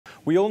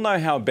We all know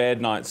how a bad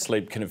night's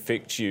sleep can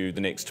affect you the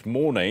next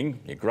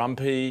morning. You're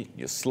grumpy,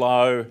 you're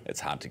slow,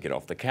 it's hard to get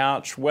off the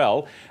couch.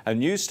 Well, a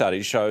new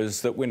study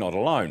shows that we're not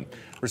alone.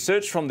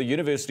 Research from the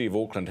University of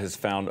Auckland has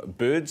found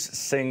birds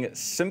sing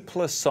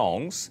simpler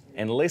songs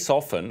and less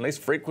often, less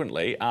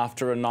frequently,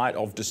 after a night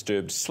of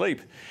disturbed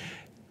sleep.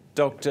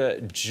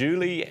 Dr.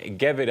 Juli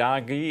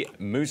Gaviraghi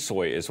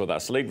Mussoi is with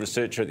us, lead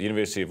researcher at the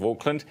University of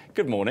Auckland.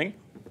 Good morning.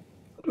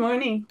 Good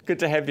morning. Good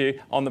to have you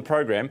on the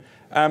program.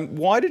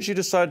 Why did you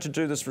decide to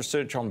do this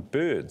research on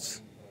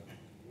birds?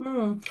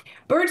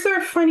 Birds are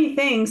a funny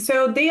thing.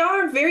 So they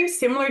are very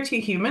similar to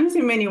humans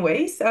in many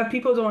ways.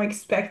 People don't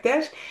expect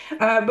that.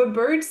 But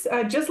birds,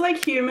 just like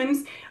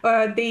humans,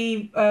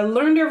 they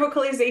learn their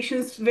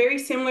vocalizations very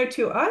similar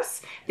to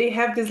us. They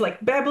have this like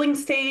babbling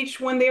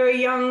stage when they're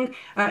young,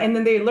 and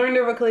then they learn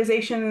their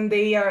vocalization and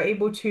they are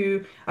able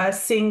to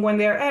sing when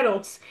they're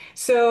adults.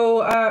 So,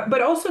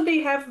 but also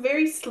they have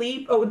their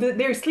sleep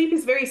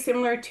is very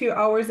similar to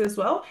ours as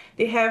well.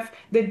 They have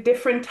the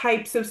different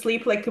types of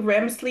sleep, like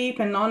REM sleep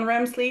and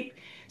non-REM sleep.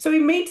 So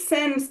it made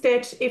sense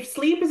that if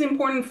sleep is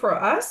important for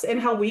us and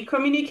how we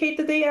communicate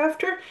the day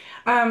after,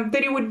 that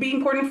it would be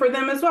important for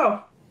them as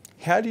well.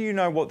 How do you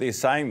know what they're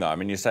saying, though? I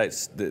mean, you say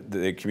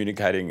they're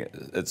communicating,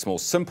 it's more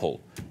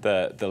simple,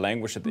 the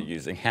language that they're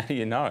using. How do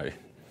you know?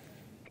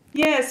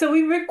 Yeah, so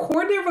we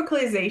record their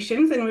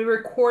vocalizations and we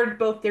record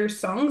both their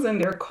songs and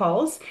their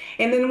calls,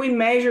 and then we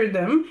measure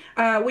them.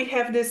 We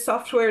have this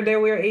software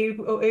that we're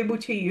able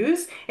to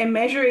use and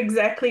measure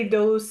exactly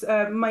those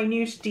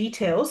minute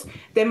details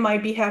that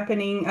might be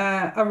happening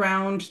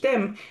around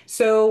them.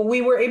 So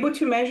we were able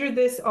to measure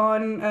this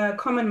on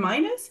common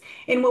minus,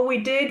 and what we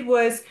did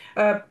was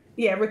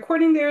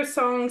recording their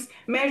songs,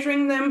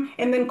 measuring them,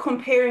 and then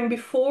comparing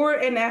before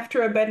and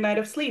after a bad night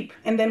of sleep.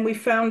 And then we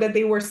found that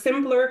they were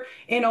simpler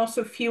and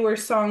also fewer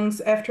songs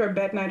after a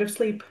bad night of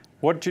sleep.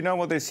 What do you know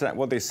what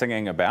they're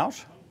singing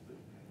about?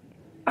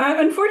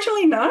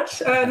 Unfortunately not.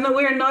 No,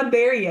 we're not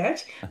there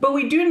yet. But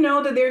we do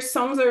know that their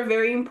songs are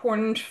very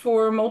important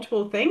for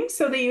multiple things.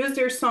 So they use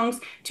their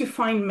songs to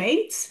find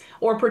mates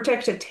or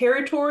protect a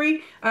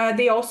territory.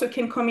 They also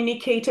can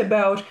communicate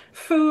about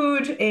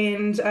food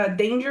and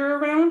danger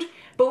around.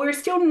 But we're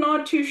still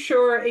not too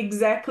sure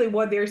exactly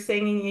what they're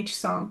saying in each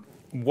song.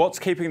 What's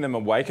keeping them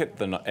awake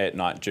at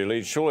night,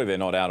 Julie? Surely they're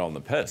not out on the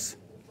piss.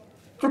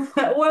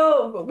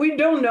 Well, we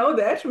don't know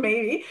that,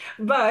 maybe,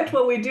 but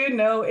what we do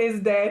know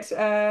is that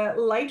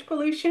light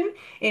pollution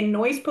and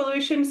noise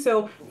pollution,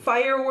 so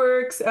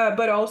fireworks,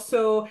 but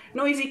also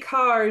noisy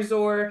cars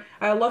or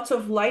lots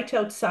of light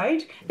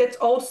outside, that's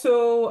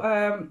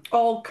also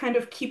all kind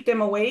of keep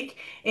them awake.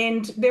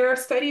 And there are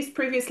studies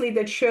previously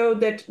that show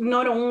that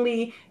not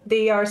only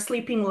they are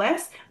sleeping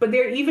less, but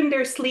even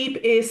their sleep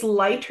is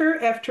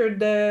lighter after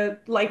the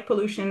light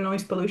pollution and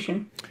noise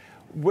pollution.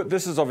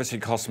 This has obviously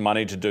cost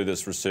money to do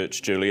this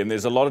research, Julie, and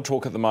there's a lot of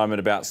talk at the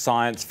moment about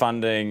science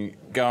funding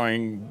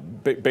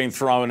being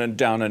thrown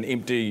down an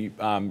empty,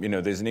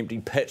 there's an empty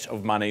pit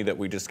of money that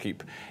we just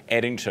keep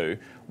adding to.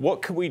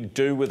 What can we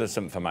do with this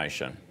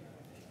information?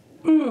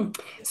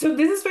 So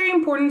this is very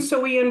important so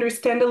we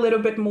understand a little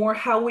bit more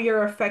how we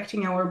are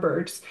affecting our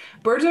birds.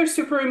 Birds are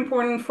super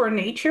important for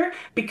nature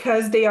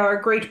because they are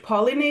great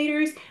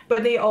pollinators,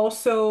 but they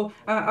also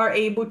are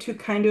able to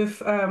kind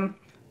of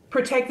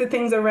protect the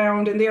things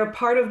around, and they are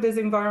part of this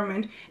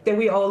environment that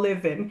we all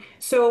live in.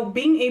 So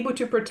being able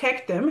to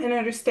protect them and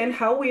understand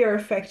how we are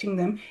affecting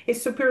them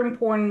is super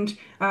important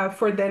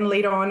for then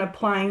later on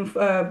applying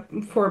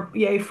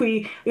if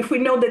we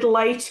know that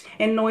light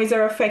and noise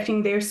are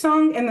affecting their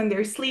song and then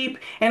their sleep,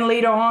 and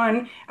later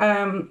on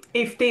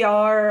if they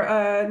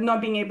are not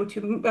being able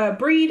to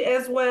breed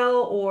as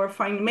well or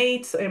find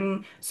mates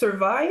and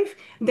survive,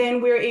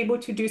 then we're able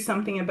to do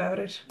something about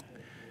it.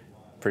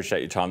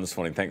 Appreciate your time this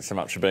morning. Thanks so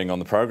much for being on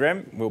the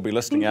program. We'll be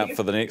listening out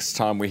for the next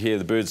time we hear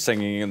the birds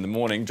singing in the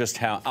morning, just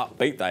how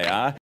upbeat they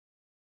are.